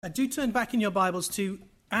Do turn back in your Bibles to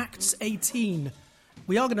Acts 18.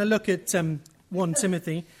 We are going to look at 1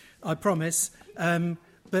 Timothy, I promise.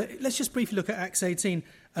 But let's just briefly look at Acts 18.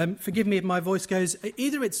 Forgive me if my voice goes.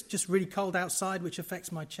 Either it's just really cold outside, which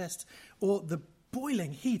affects my chest, or the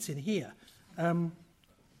boiling heat in here. I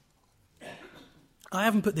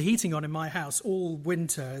haven't put the heating on in my house all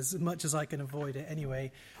winter, as much as I can avoid it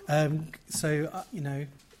anyway. This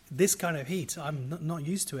kind of heat, I'm not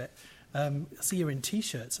used to it. I see you're in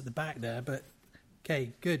T-shirts at the back there, but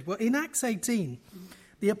okay, good. Well, in Acts 18,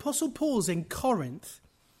 the Apostle Paul's in Corinth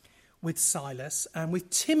with Silas and with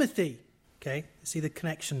Timothy. Okay, see the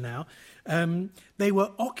connection now. They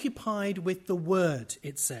were occupied with the word,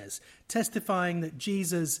 it says, testifying that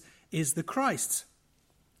Jesus is the Christ.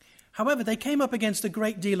 However, they came up against a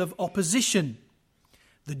great deal of opposition.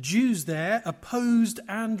 The Jews there opposed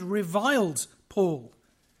and reviled Paul.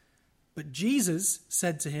 But Jesus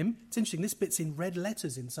said to him, it's interesting, this bit's in red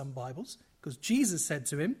letters in some Bibles, because Jesus said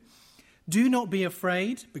to him, "Do not be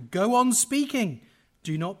afraid, but go on speaking.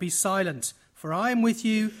 Do not be silent, for I am with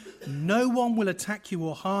you. No one will attack you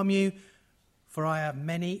or harm you, for I have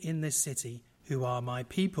many in this city who are my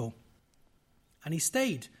people." And he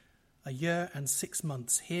stayed 1 year and 6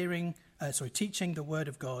 months teaching the word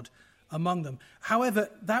of God among them. However,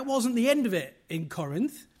 that wasn't the end of it in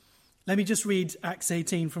Corinth. Let me just read Acts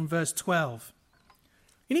 18 from verse 12.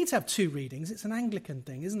 You need to have two readings. It's an Anglican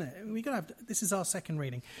thing, isn't it? This is our second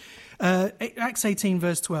reading. Acts 18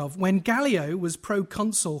 verse 12. When Gallio was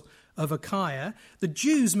proconsul of Achaia, the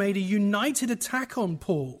Jews made a united attack on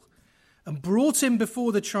Paul and brought him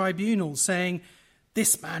before the tribunal, saying,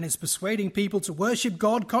 "This man is persuading people to worship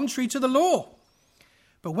God contrary to the law."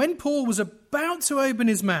 But when Paul was about to open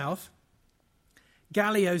his mouth,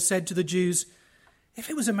 Gallio said to the Jews, "If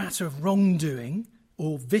it was a matter of wrongdoing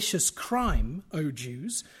or vicious crime, O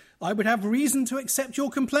Jews, I would have reason to accept your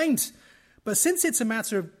complaint. But since it's a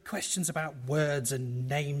matter of questions about words and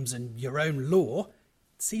names and your own law,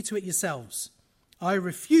 see to it yourselves. I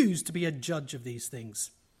refuse to be a judge of these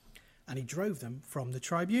things." And he drove them from the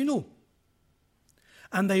tribunal.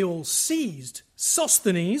 And they all seized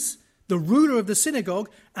Sosthenes, the ruler of the synagogue,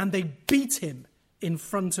 and they beat him in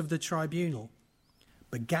front of the tribunal.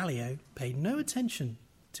 But Gallio paid no attention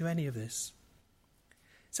to any of this.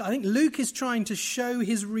 So I think Luke is trying to show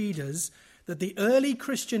his readers that the early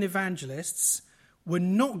Christian evangelists were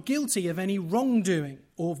not guilty of any wrongdoing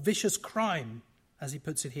or vicious crime, as he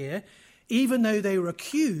puts it here, even though they were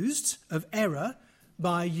accused of error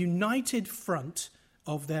by a united front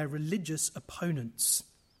of their religious opponents.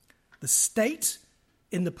 The state,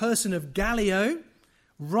 in the person of Gallio,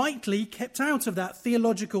 rightly kept out of that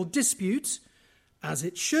theological dispute, as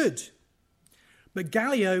it should. But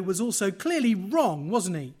Gallio was also clearly wrong,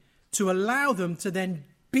 wasn't he, to allow them to then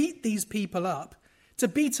beat these people up, to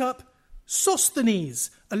beat up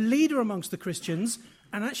Sosthenes, a leader amongst the Christians,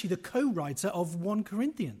 and actually the co-writer of 1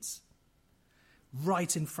 Corinthians,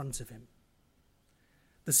 right in front of him.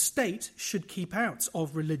 The state should keep out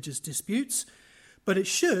of religious disputes, but it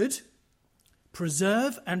should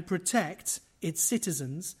preserve and protect its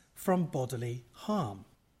citizens from bodily harm.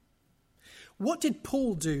 What did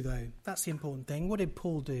Paul do, though? That's the important thing. What did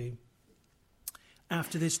Paul do?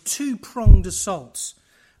 After this two-pronged assault,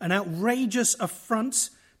 an outrageous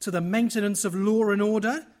affront to the maintenance of law and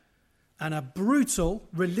order, and a brutal,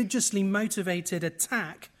 religiously motivated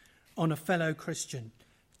attack on a fellow Christian.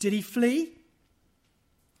 Did he flee?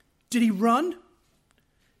 Did he run?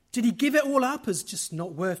 Did he give it all up as just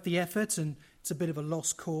not worth the effort and it's a bit of a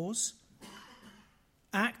lost cause?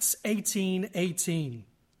 Acts 18:18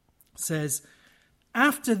 says,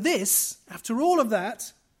 after all of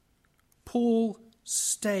that, Paul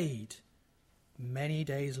stayed many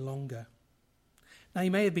days longer. Now, he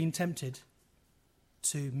may have been tempted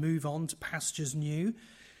to move on to pastures new,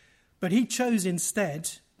 but he chose instead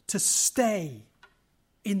to stay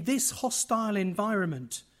in this hostile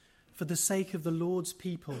environment for the sake of the Lord's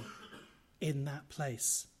people in that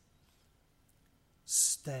place.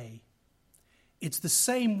 Stay. It's the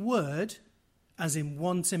same word as in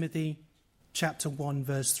 1 Timothy chapter 1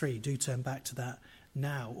 verse 3. Do turn back to that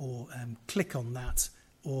now, or click on that,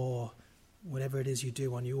 or whatever it is you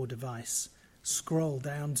do on your device. Scroll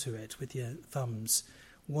down to it with your thumbs.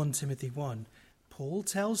 1 Timothy 1. Paul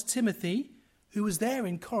tells Timothy, who was there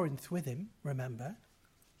in Corinth with him, remember,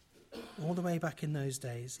 all the way back in those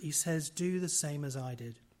days, he says, do the same as I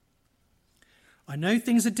did. I know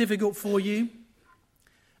things are difficult for you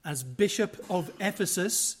as Bishop of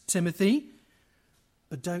Ephesus, Timothy,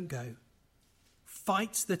 but don't go.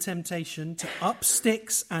 Fight the temptation to up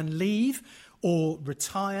sticks and leave, or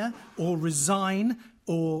retire, or resign,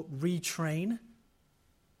 or retrain.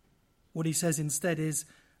 What he says instead is,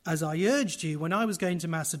 as I urged you when I was going to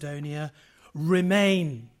Macedonia,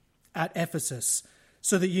 remain at Ephesus,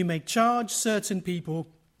 so that you may charge certain people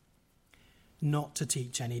not to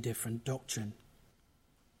teach any different doctrine.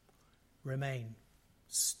 Remain,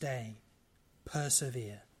 stay,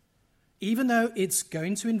 persevere, even though it's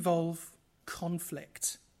going to involve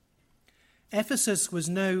conflict. Ephesus was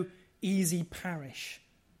no easy parish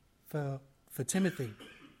for Timothy.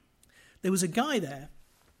 There was a guy there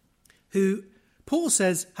who Paul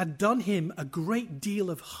says had done him a great deal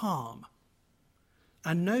of harm,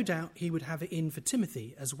 and no doubt he would have it in for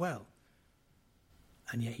Timothy as well.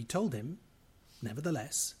 And yet he told him,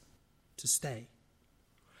 nevertheless, to stay.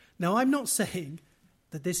 Now, I'm not saying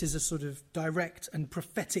that this is a sort of direct and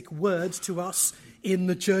prophetic word to us in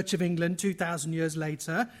the Church of England 2,000 years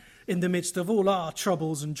later, in the midst of all our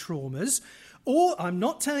troubles and traumas. Or I'm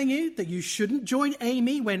not telling you that you shouldn't join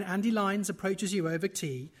Amy when Andy Lyons approaches you over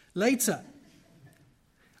tea later.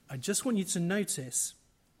 I just want you to notice,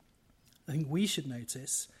 I think we should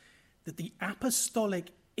notice, that the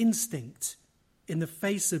apostolic instinct in the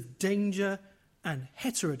face of danger and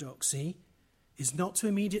heterodoxy is not to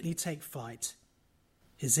immediately take flight.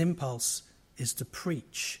 His impulse is to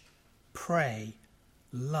preach, pray,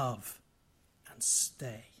 love, and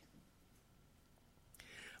stay.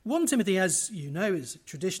 1 Timothy, as you know, is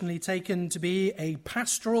traditionally taken to be a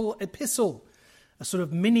pastoral epistle, a sort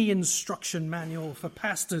of mini instruction manual for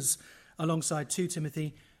pastors alongside 2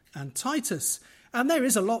 Timothy and Titus. And there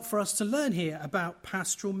is a lot for us to learn here about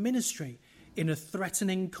pastoral ministry in a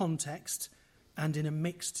threatening context and in a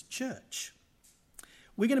mixed church.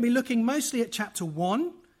 We're going to be looking mostly at chapter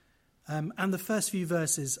 1 and the first few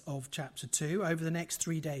verses of chapter 2 over the next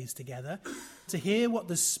 3 days together to hear what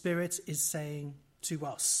the Spirit is saying to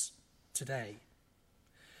us today.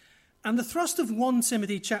 And the thrust of 1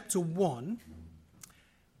 Timothy chapter 1,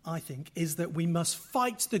 I think, is that we must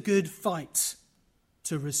fight the good fight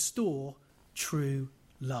to restore true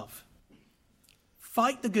love.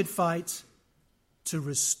 Fight the good fight to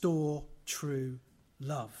restore true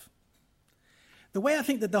love. The way I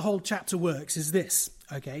think that the whole chapter works is this,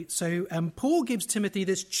 okay? So Paul gives Timothy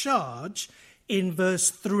this charge in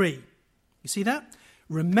verse 3. You see that?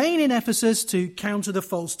 Remain in Ephesus to counter the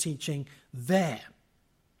false teaching there.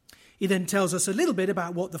 He then tells us a little bit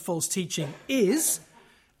about what the false teaching is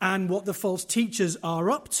and what the false teachers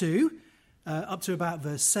are up to about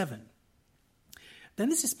verse 7. Then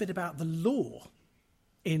there's this bit about the law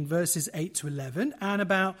in verses 8 to 11 and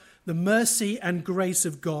about the mercy and grace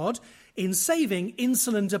of God in saving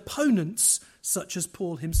insolent opponents such as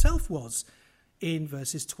Paul himself was in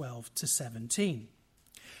verses 12 to 17.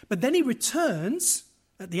 But then he returns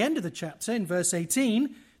at the end of the chapter in verse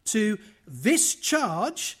 18 to this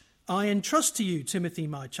charge I entrust to you, Timothy,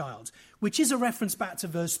 my child, which is a reference back to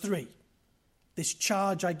verse 3. This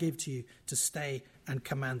charge I give to you to stay and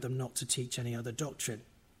command them not to teach any other doctrine.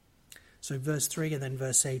 So verse 3 and then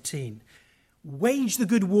verse 18. Wage the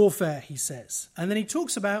good warfare, he says. And then he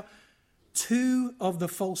talks about two of the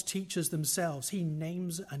false teachers themselves. He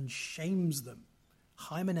names and shames them,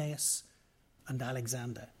 Hymenaeus and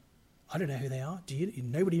Alexander. I don't know who they are. Do you?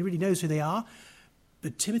 Nobody really knows who they are.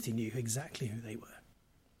 But Timothy knew exactly who they were.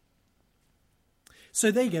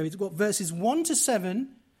 So there you go. It's got verses 1 to 7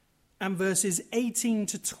 and verses 18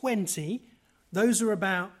 to 20. Those are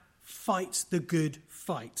about fight the good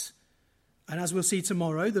fight. And as we'll see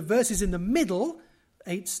tomorrow, the verses in the middle,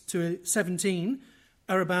 8 to 17,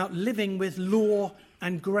 are about living with law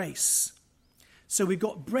and grace. So we've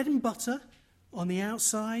got bread and butter on the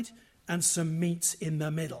outside and some meat in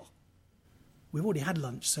the middle. We've already had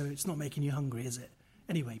lunch, so it's not making you hungry, is it?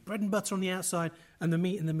 Anyway, bread and butter on the outside and the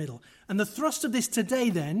meat in the middle. And the thrust of this today,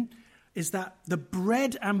 then, is that the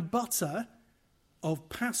bread and butter of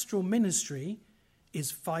pastoral ministry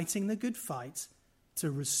is fighting the good fight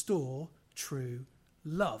to restore true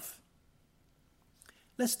love.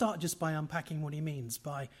 Let's start just by unpacking what he means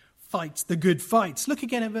by fight the good fight. Look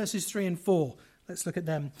again at verses 3 and 4. Let's look at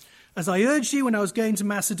them. As I urged you when I was going to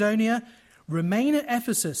Macedonia, remain at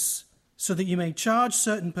Ephesus, so that you may charge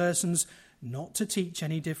certain persons not to teach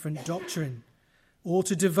any different doctrine, or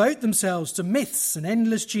to devote themselves to myths and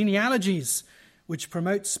endless genealogies, which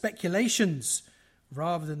promote speculations,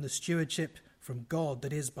 rather than the stewardship from God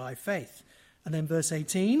that is by faith. And then verse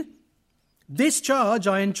 18, this charge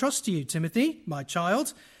I entrust to you, Timothy, my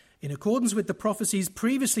child, in accordance with the prophecies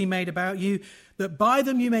previously made about you, that by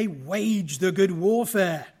them you may wage the good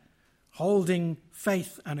warfare, holding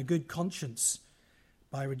faith and a good conscience.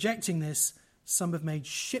 By rejecting this, some have made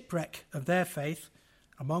shipwreck of their faith,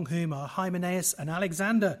 among whom are Hymenaeus and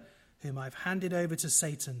Alexander, whom I've handed over to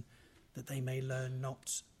Satan, that they may learn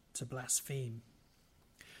not to blaspheme.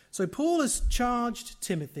 So Paul has charged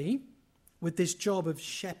Timothy with this job of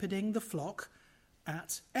shepherding the flock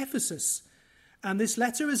at Ephesus. And this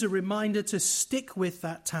letter is a reminder to stick with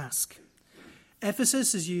that task.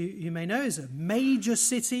 Ephesus, as you may know, is a major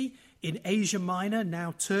city in Asia Minor,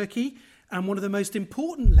 now Turkey, and one of the most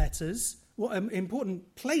important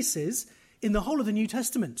important places in the whole of the New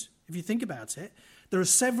Testament. If you think about it, there are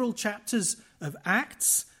several chapters of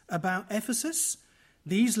Acts about Ephesus.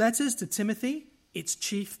 These letters to Timothy, its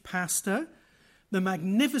chief pastor, the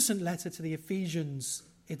magnificent letter to the Ephesians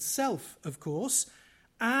itself, of course,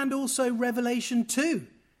 and also Revelation 2,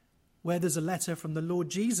 where there's a letter from the Lord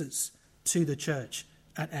Jesus to the church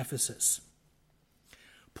at Ephesus.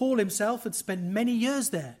 Paul himself had spent many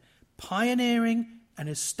years there, pioneering and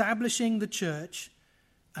establishing the church,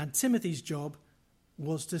 and Timothy's job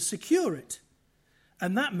was to secure it.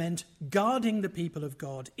 And that meant guarding the people of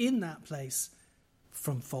God in that place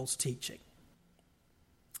from false teaching.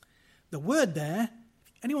 The word there,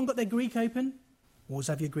 anyone got their Greek open? Always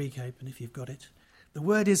have your Greek open if you've got it. The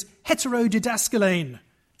word is heterodidaskalein,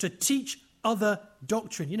 to teach other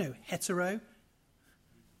doctrine. You know, heterodidaskalein,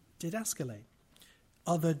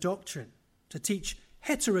 other doctrine. To teach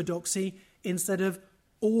heterodoxy instead of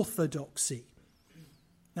orthodoxy.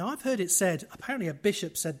 Now, I've heard it said, apparently a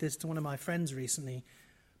bishop said this to one of my friends recently,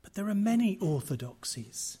 but there are many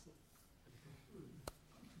orthodoxies.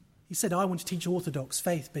 He said, I want to teach orthodox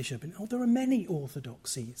faith, Bishop. And there are many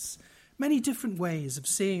orthodoxies, many different ways of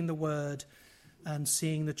seeing the word and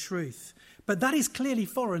seeing the truth. But that is clearly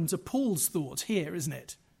foreign to Paul's thought here, isn't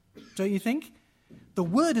it? Don't you think? The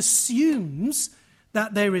word assumes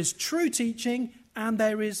that there is true teaching and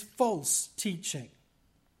there is false teaching.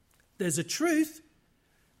 There's a truth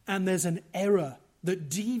and there's an error that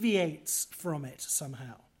deviates from it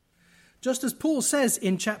somehow. Just as Paul says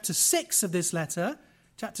in chapter 6 of this letter,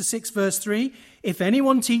 chapter 6, verse 3, if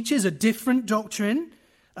anyone teaches a different doctrine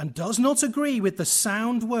and does not agree with the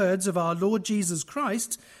sound words of our Lord Jesus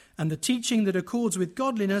Christ and the teaching that accords with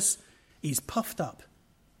godliness, he's puffed up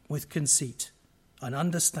with conceit and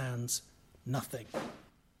understands nothing.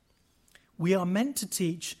 We are meant to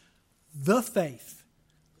teach the faith,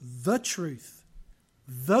 the truth,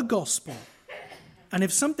 the gospel. And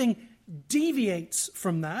if something deviates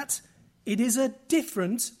from that, it is a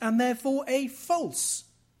different and therefore a false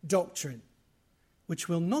doctrine, which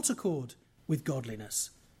will not accord with godliness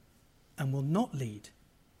and will not lead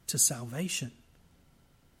to salvation.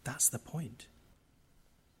 That's the point.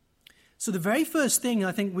 So the very first thing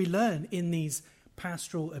I think we learn in these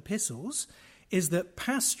pastoral epistles is that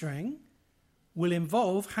pastoring will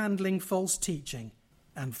involve handling false teaching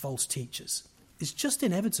and false teachers. It's just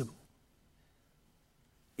inevitable.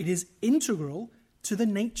 It is integral to the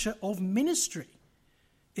nature of ministry.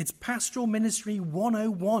 It's pastoral ministry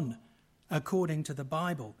 101, according to the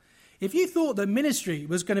Bible. If you thought that ministry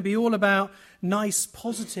was going to be all about nice,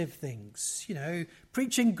 positive things,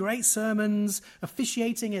 preaching great sermons,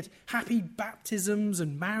 officiating at happy baptisms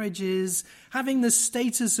and marriages, having the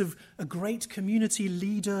status of a great community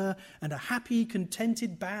leader and a happy,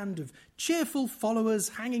 contented band of cheerful followers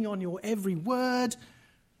hanging on your every word,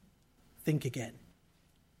 think again.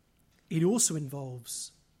 It also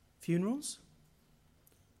involves funerals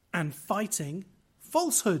and fighting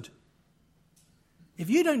falsehood. If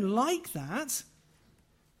you don't like that,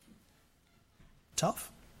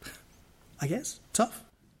 tough, I guess, tough.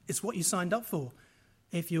 It's what you signed up for.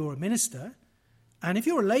 If you're a minister, and if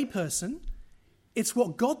you're a layperson, it's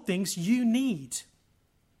what God thinks you need.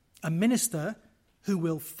 A minister who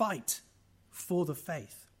will fight for the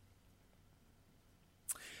faith.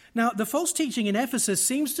 Now, the false teaching in Ephesus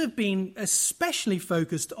seems to have been especially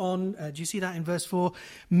focused on, do you see that in verse 4?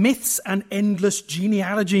 Myths and endless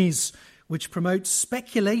genealogies, which promote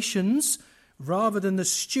speculations rather than the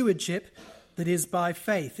stewardship that is by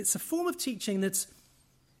faith. It's a form of teaching that's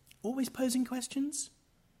always posing questions,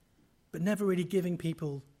 but never really giving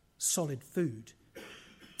people solid food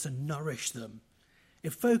to nourish them.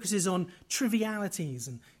 It focuses on trivialities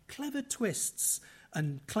and clever twists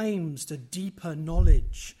and claims to deeper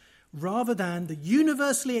knowledge, rather than the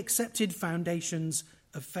universally accepted foundations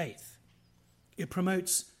of faith. It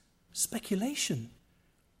promotes speculation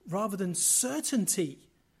rather than certainty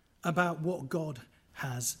about what God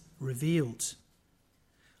has revealed.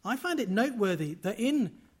 I find it noteworthy that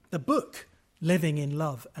in the book Living in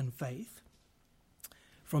Love and Faith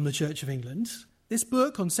from the Church of England, this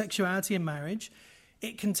book on sexuality and marriage,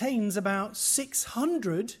 it contains about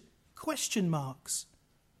 600 question marks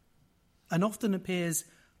and often appears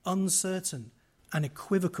uncertain and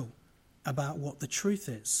equivocal about what the truth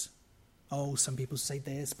is. Oh, some people say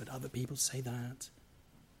this, but other people say that.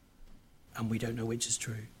 and we don't know which is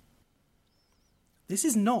true. This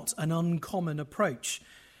is not an uncommon approach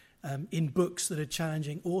in books that are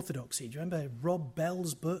challenging orthodoxy. Do you remember Rob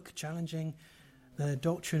Bell's book challenging the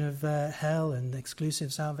doctrine of hell and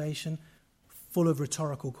exclusive salvation? Full of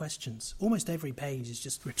rhetorical questions. Almost every page is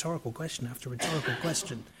just rhetorical question after rhetorical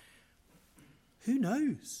question. Who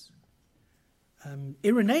knows?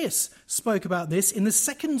 Irenaeus spoke about this in the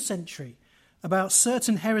 2nd century, about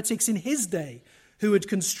certain heretics in his day who had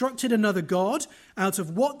constructed another god out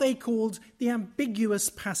of what they called the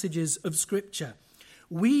ambiguous passages of Scripture,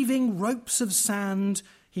 weaving ropes of sand,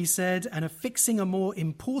 he said, and affixing a more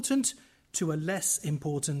important to a less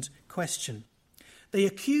important question. They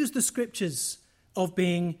accused the Scriptures of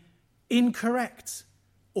being incorrect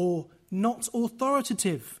or not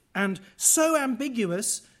authoritative and so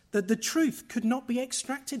ambiguous that the truth could not be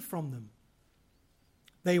extracted from them.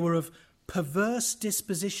 They were of perverse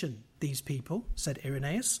disposition, these people, said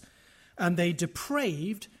Irenaeus, and they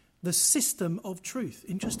depraved the system of truth.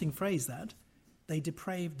 Interesting phrase that. They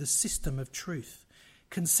depraved the system of truth,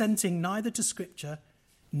 consenting neither to Scripture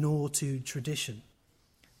nor to tradition.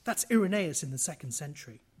 That's Irenaeus in the 2nd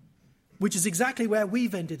century, which is exactly where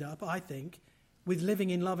we've ended up, I think, with living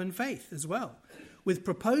in love and faith as well, with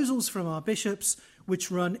proposals from our bishops which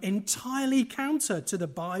run entirely counter to the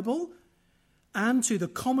Bible and to the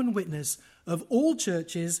common witness of all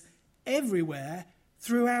churches everywhere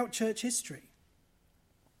throughout church history.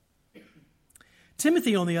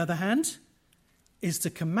 Timothy, on the other hand, is to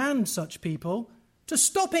command such people to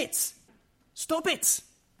stop it. Stop it.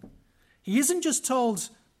 He isn't just told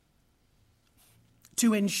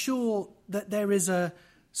to ensure that there is a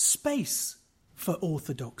space for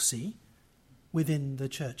orthodoxy within the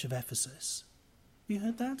church of Ephesus. Have you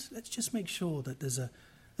heard that? Let's just make sure that there's a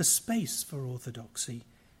space for orthodoxy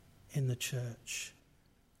in the church.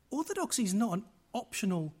 Orthodoxy is not an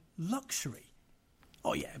optional luxury.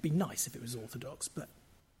 Oh yeah, it'd be nice if it was orthodox, but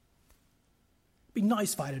it'd be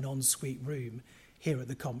nice if I had an ensuite room here at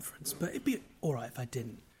the conference, but it'd be all right if I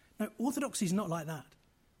didn't. No, orthodoxy is not like that.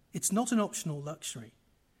 It's not an optional luxury.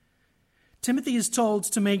 Timothy is told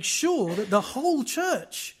to make sure that the whole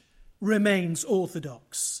church remains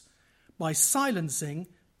orthodox by silencing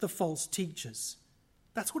the false teachers.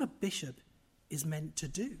 That's what a bishop is meant to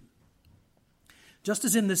do. Just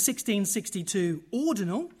as in the 1662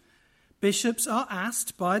 ordinal, bishops are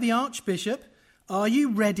asked by the archbishop, "Are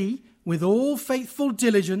you ready with all faithful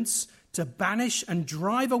diligence to banish and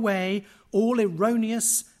drive away all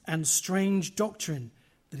erroneous and strange doctrine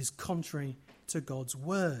that is contrary to God's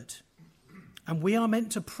word?" And we are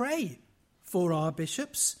meant to pray for our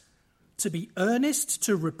bishops to be earnest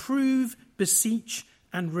to reprove, beseech,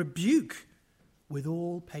 and rebuke with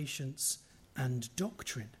all patience and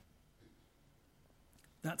doctrine.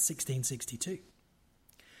 That's 1662.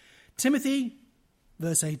 Timothy,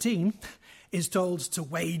 verse 18, is told to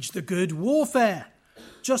wage the good warfare,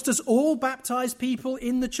 just as all baptized people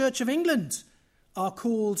in the Church of England are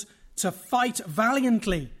called to fight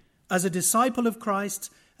valiantly as a disciple of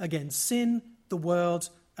Christ against sin, the world,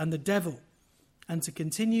 and the devil, and to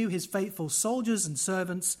continue his faithful soldiers and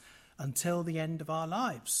servants until the end of our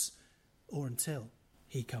lives, or until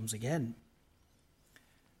he comes again.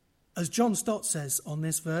 As John Stott says on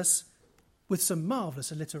this verse, with some marvellous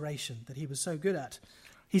alliteration that he was so good at,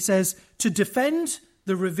 he says, "To defend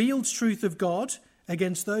the revealed truth of God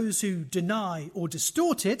against those who deny or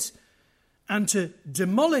distort it, and to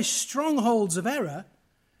demolish strongholds of error,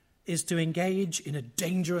 is to engage in a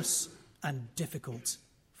dangerous and difficult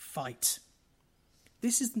fight."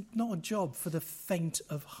 This is not a job for the faint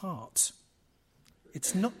of heart.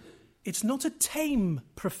 It's not a tame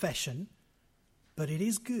profession, but it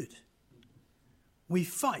is good. We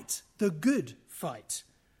fight the good fight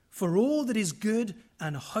for all that is good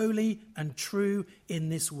and holy and true in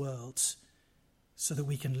this world, so that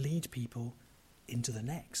we can lead people into the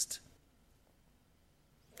next.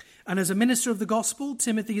 And as a minister of the gospel,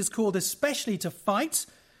 Timothy is called especially to fight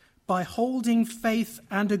by holding faith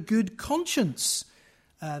and a good conscience.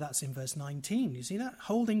 That's in verse 19. You see that?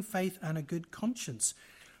 Holding faith and a good conscience.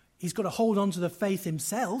 He's got to hold on to the faith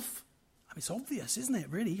himself. I mean, it's obvious, isn't it,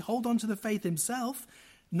 really? Hold on to the faith himself,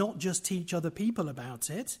 not just teach other people about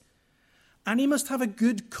it. And he must have a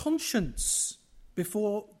good conscience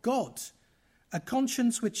before God, a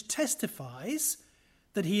conscience which testifies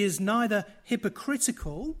that he is neither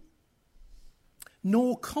hypocritical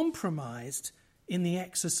nor compromised in the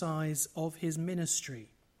exercise of his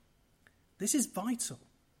ministry. This is vital,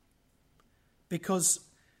 because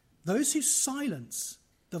those who silence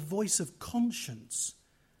the voice of conscience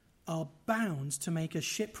are bound to make a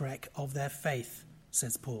shipwreck of their faith,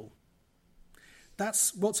 says Paul.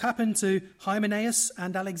 That's what's happened to Hymenaeus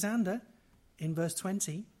and Alexander in verse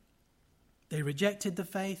 20. They rejected the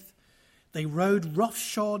faith. They rode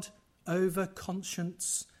roughshod over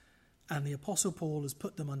conscience. And the Apostle Paul has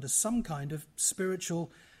put them under some kind of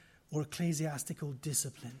spiritual or ecclesiastical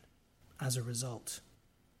discipline as a result.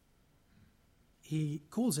 He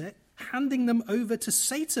calls it handing them over to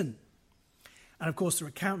Satan. And of course, there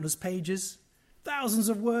are countless pages, thousands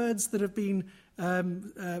of words that have been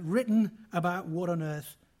written about what on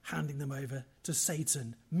earth handing them over to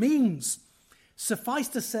Satan means. Suffice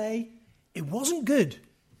to say, it wasn't good.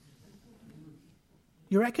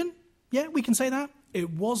 You reckon? Yeah, we can say that. It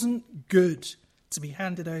wasn't good to be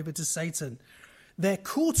handed over to Satan. Their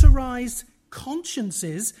cauterized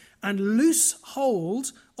consciences and loose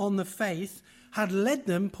hold on the faith had led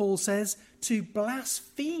them, Paul says, to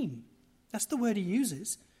blaspheme. That's the word he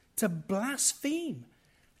uses. To blaspheme.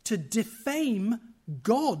 To defame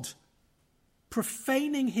God.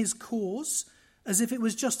 Profaning his cause as if it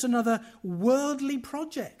was just another worldly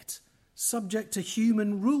project, subject to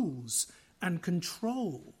human rules and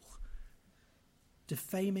control.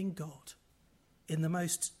 Defaming God in the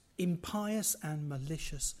most impious and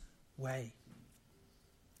malicious way.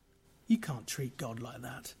 You can't treat God like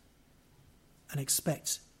that and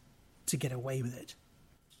expect to get away with it.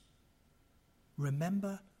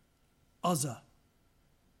 Remember Uzzah,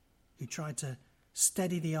 who tried to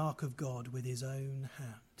steady the ark of God with his own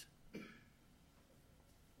hand.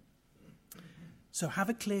 So have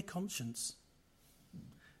a clear conscience,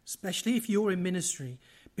 especially if you're in ministry.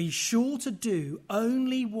 Be sure to do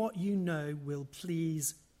only what you know will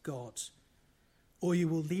please God, or you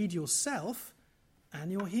will lead yourself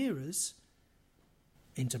and your hearers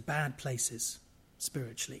into bad places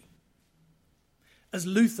spiritually. As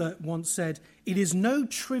Luther once said, it is no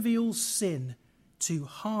trivial sin to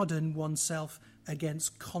harden oneself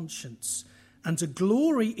against conscience and to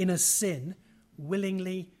glory in a sin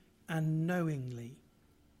willingly and knowingly.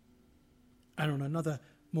 And on another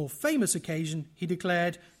more famous occasion, he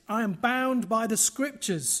declared, I am bound by the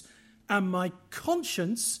scriptures, and my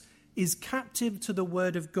conscience is captive to the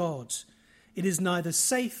word of God. It is neither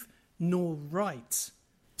safe nor right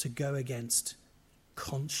to go against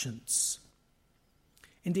conscience.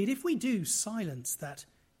 Indeed, if we do silence that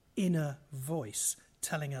inner voice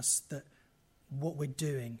telling us that what we're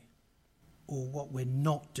doing or what we're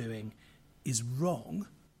not doing is wrong,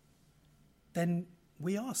 then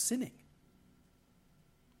we are sinning.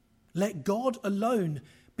 Let God alone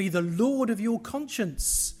be the Lord of your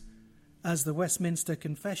conscience, as the Westminster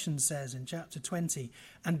Confession says in chapter 20.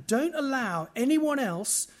 And don't allow anyone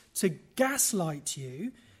else to gaslight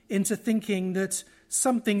you into thinking that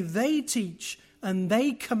something they teach and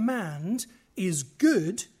they command is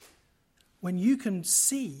good when you can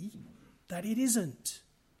see that it isn't.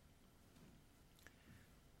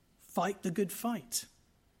 Fight the good fight.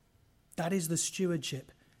 That is the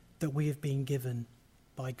stewardship that we have been given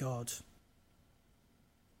by God.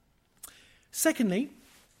 Secondly,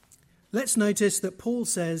 let's notice that Paul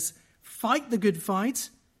says, fight the good fight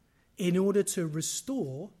in order to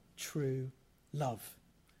restore true love.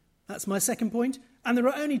 That's my second point, and there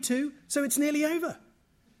are only two, so it's nearly over.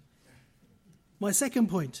 My second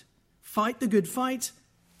point, fight the good fight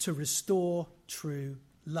to restore true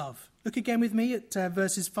love. Look again with me at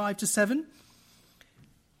verses 5 to 7.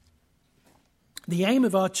 The aim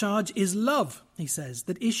of our charge is love, he says,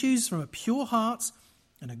 that issues from a pure heart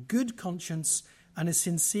and a good conscience and a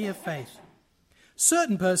sincere faith.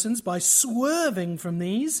 Certain persons, by swerving from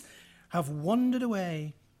these, have wandered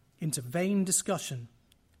away into vain discussion,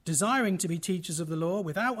 desiring to be teachers of the law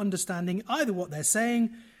without understanding either what they're saying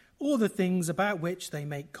or the things about which they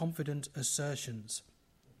make confident assertions.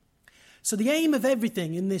 So the aim of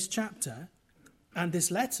everything in this chapter and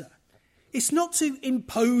this letter is not to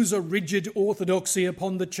impose a rigid orthodoxy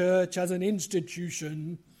upon the church as an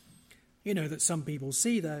institution. You know that some people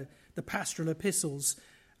see the pastoral epistles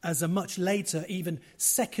as a much later, even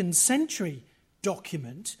 2nd century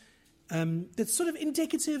document that's sort of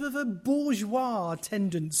indicative of a bourgeois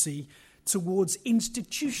tendency towards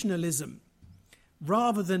institutionalism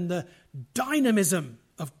rather than the dynamism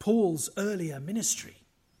of Paul's earlier ministry.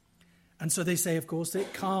 And so they say, of course, that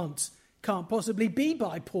it can't possibly be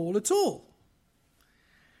by Paul at all.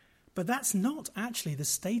 But that's not actually the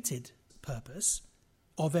stated purpose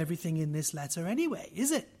of everything in this letter anyway,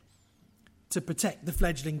 is it? To protect the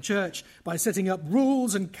fledgling church by setting up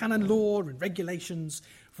rules and canon law and regulations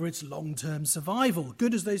for its long-term survival,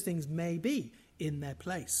 good as those things may be in their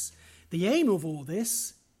place. The aim of all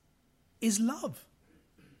this is love.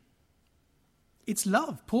 It's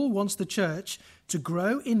love. Paul wants the church to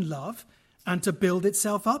grow in love and to build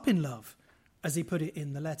itself up in love, as he put it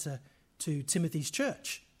in the letter to Timothy's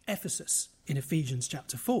church, Ephesus, in Ephesians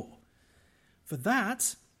chapter 4. For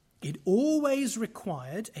that, it always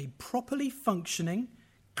required a properly functioning,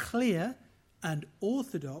 clear, and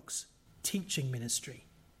orthodox teaching ministry.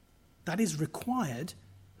 That is required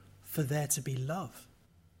for there to be love.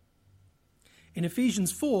 In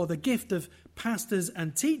Ephesians 4, the gift of pastors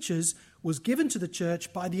and teachers was given to the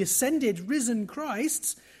church by the ascended, risen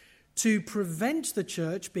Christ to prevent the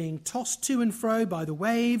church being tossed to and fro by the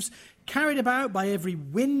waves, carried about by every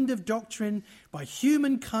wind of doctrine, by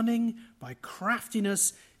human cunning, by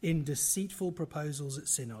craftiness in deceitful proposals at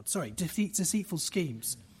synod. Deceitful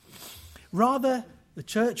schemes. Rather, the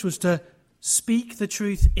church was to speak the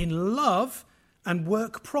truth in love and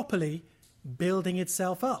work properly, building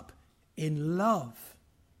itself up in love.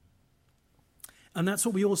 And that's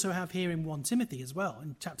what we also have here in 1 Timothy as well,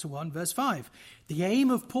 in chapter 1, verse 5. The aim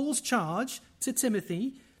of Paul's charge to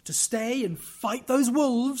Timothy to stay and fight those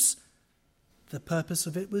wolves, the purpose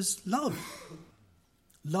of it was love.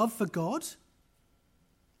 Love for God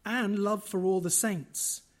and love for all the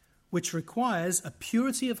saints, which requires a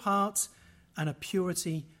purity of heart and a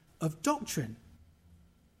purity of doctrine.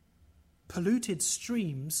 Polluted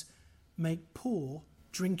streams make poor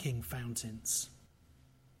drinking fountains.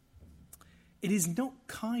 It is not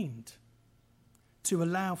kind to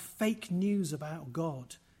allow fake news about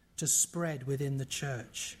God to spread within the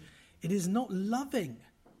church. It is not loving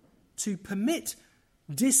to permit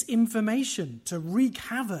disinformation to wreak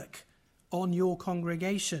havoc on your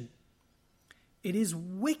congregation. It is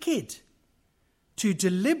wicked to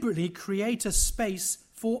deliberately create a space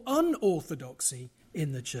for unorthodoxy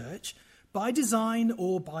in the church by design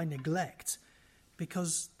or by neglect,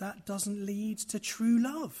 because that doesn't lead to true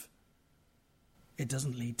love. It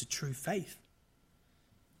doesn't lead to true faith.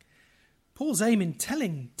 Paul's aim in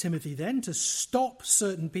telling Timothy then to stop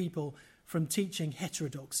certain people from teaching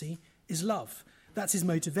heterodoxy is love. That's his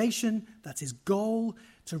motivation, that's his goal,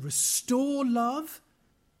 to restore love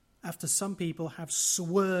after some people have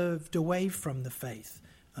swerved away from the faith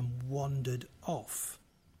and wandered off.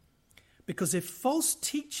 Because if false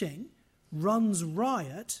teaching runs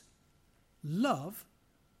riot, love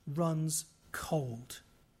runs cold.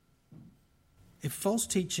 If false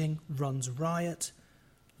teaching runs riot,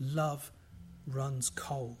 love runs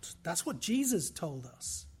cold. That's what Jesus told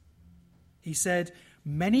us. He said,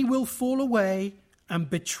 "Many will fall away and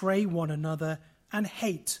betray one another and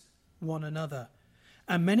hate one another.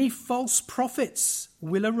 And many false prophets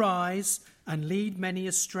will arise and lead many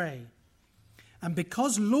astray. And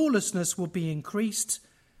because lawlessness will be increased,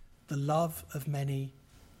 the love of many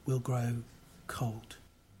will grow cold.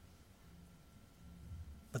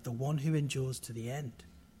 But the one who endures to the end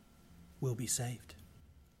will be saved."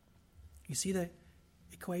 You see the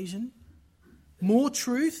equation? More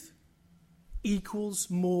truth equals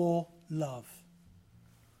more love.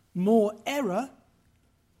 More error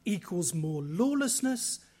equals more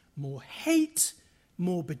lawlessness, more hate,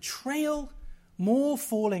 more betrayal, more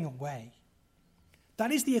falling away.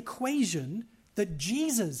 That is the equation that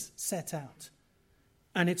Jesus set out.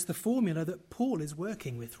 And it's the formula that Paul is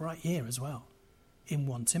working with right here as well in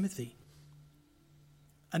 1 Timothy.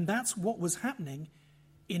 And that's what was happening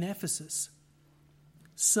in Ephesus.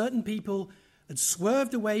 Certain people had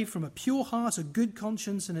swerved away from a pure heart, a good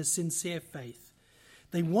conscience, and a sincere faith.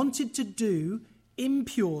 They wanted to do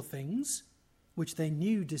impure things, which they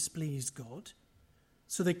knew displeased God.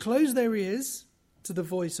 So they closed their ears to the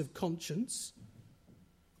voice of conscience,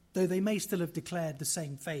 though they may still have declared the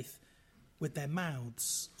same faith with their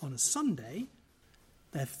mouths on a Sunday.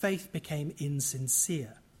 Their faith became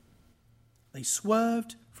insincere. They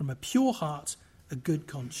swerved from a pure heart, a good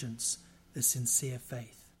conscience, a sincere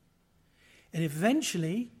faith. And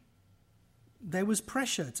eventually, there was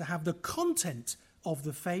pressure to have the content of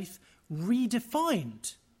the faith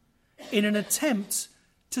redefined in an attempt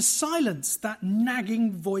to silence that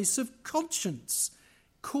nagging voice of conscience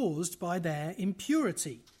caused by their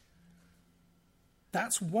impurity.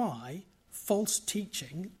 That's why false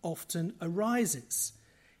teaching often arises.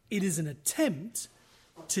 It is an attempt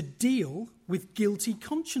to deal with guilty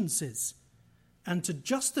consciences and to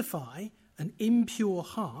justify an impure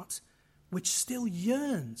heart which still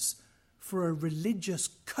yearns for a religious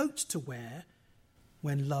coat to wear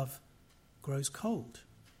when love grows cold.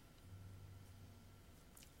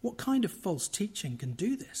 What kind of false teaching can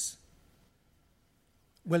do this?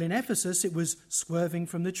 Well, in Ephesus, it was swerving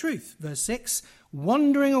from the truth. Verse 6,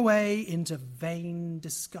 wandering away into vain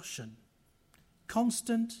discussion.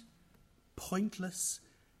 Constant, pointless,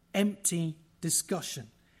 empty discussion.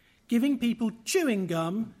 Giving people chewing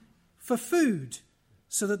gum for food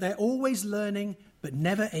so that they're always learning but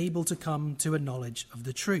never able to come to a knowledge of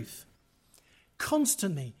the truth.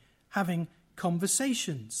 Constantly having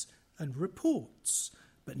conversations and reports,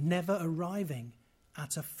 but never arriving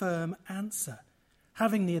at a firm answer.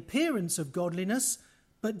 Having the appearance of godliness,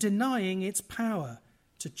 but denying its power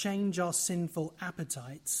to change our sinful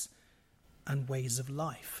appetites and ways of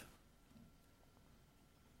life.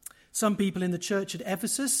 Some people in the church at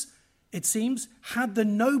Ephesus, it seems, had the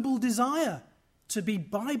noble desire to be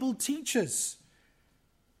Bible teachers.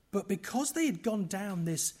 But because they had gone down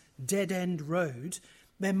this dead-end road,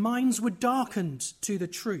 their minds were darkened to the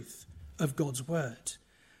truth of God's word.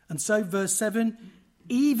 And so, verse 7,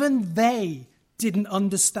 even they didn't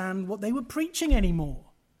understand what they were preaching anymore.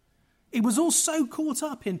 It was all so caught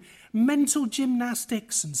up in mental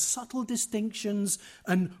gymnastics and subtle distinctions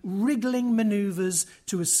and wriggling maneuvers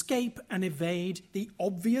to escape and evade the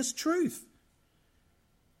obvious truth.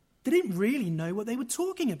 They didn't really know what they were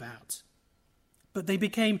talking about. But they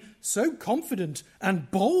became so confident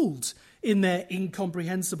and bold in their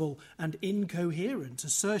incomprehensible and incoherent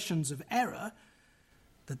assertions of error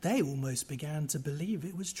that they almost began to believe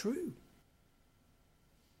it was true.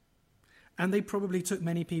 And they probably took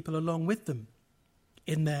many people along with them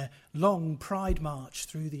in their long pride march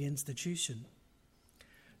through the institution.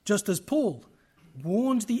 Just as Paul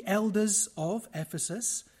warned the elders of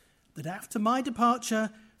Ephesus that after my departure,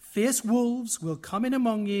 fierce wolves will come in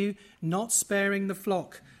among you, not sparing the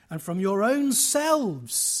flock, and from your own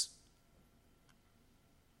selves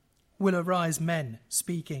will arise men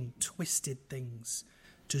speaking twisted things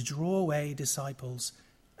to draw away disciples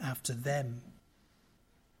after them.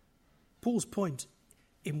 Paul's point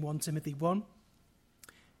in 1 Timothy 1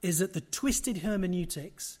 is that the twisted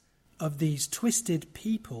hermeneutics of these twisted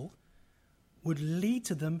people would lead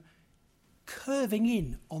to them curving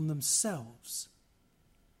in on themselves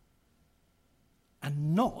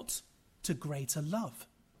and not to greater love.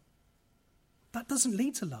 That doesn't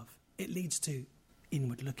lead to love. It leads to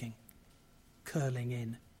inward looking, curling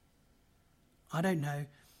in. I don't know.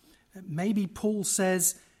 Maybe Paul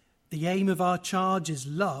says the aim of our charge is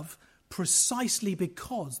love precisely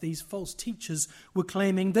because these false teachers were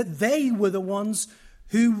claiming that they were the ones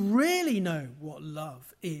who really know what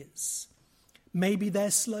love is. Maybe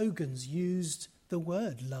their slogans used the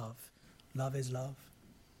word love. Love is love.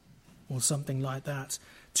 Or something like that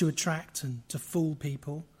to attract and to fool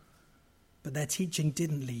people. But their teaching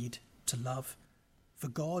didn't lead to love for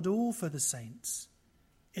God or for the saints.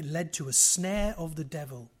 It led to a snare of the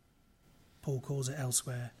devil, Paul calls it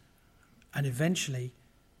elsewhere, and eventually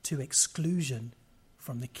to exclusion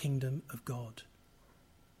from the kingdom of God.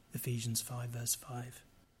 Ephesians 5 verse 5.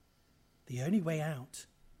 The only way out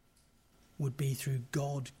would be through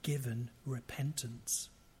God-given repentance.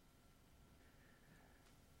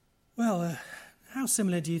 Well, how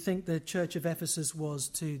similar do you think the Church of Ephesus was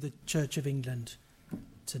to the Church of England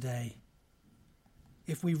today?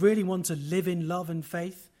 If we really want to live in love and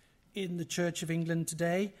faith in the Church of England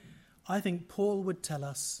today, I think Paul would tell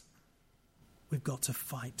us we've got to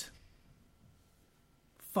fight.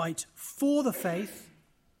 Fight for the faith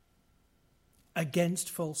against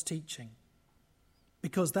false teaching.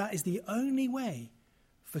 Because that is the only way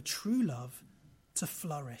for true love to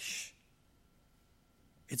flourish.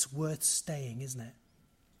 It's worth staying, isn't it?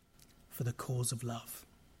 For the cause of love.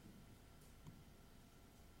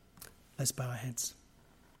 Let's bow our heads.